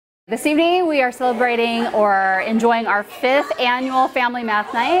This evening we are celebrating or enjoying our 5th annual Family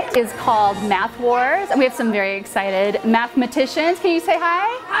Math Night. It's called Math Wars, and we have some very excited mathematicians. Can you say hi?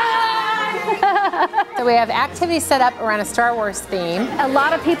 Hi! So we have activities set up around a Star Wars theme. A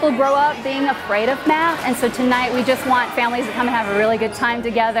lot of people grow up being afraid of math, and so tonight we just want families to come and have a really good time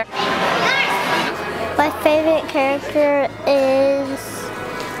together. My favorite character is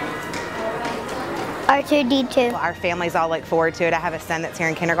R2-D2. Our families all look forward to it. I have a son that's here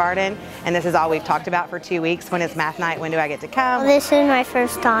in kindergarten, and this is all we've talked about for 2 weeks. When is math night? When do I get to come? This is my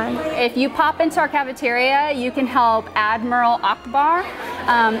first time. If you pop into our cafeteria, you can help Admiral Akbar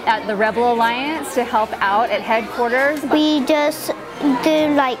at the Rebel Alliance to help out at headquarters. We just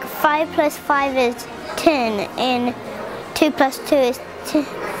do like 5 + 5 is 10, and 2 + 2 is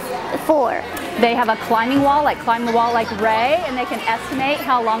 4. They have a climbing wall, like climb the wall like Ray, and they can estimate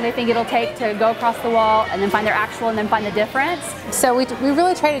how long they think it'll take to go across the wall and then find their actual and then find the difference. So we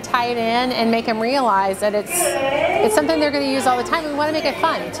really try to tie it in and make them realize that it's something they're going to use all the time. We want to make it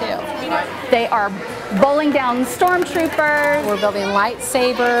fun too. They are bowling down stormtroopers. We're building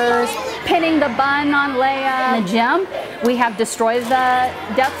lightsabers. Pinning the bun on Leia. In the gym, we have Destroy the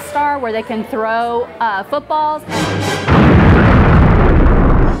Death Star, where they can throw footballs.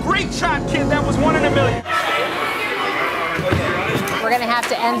 Great shot, kid. That was 1 in a million. We're going to have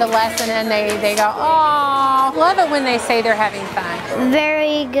to end the lesson and they go, oh, love it when they say they're having fun.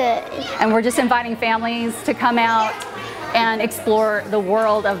 Very good. And we're just inviting families to come out and explore the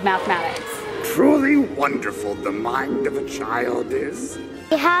world of mathematics. Truly wonderful the mind of a child is.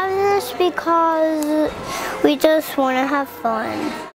 We have this because we just want to have fun.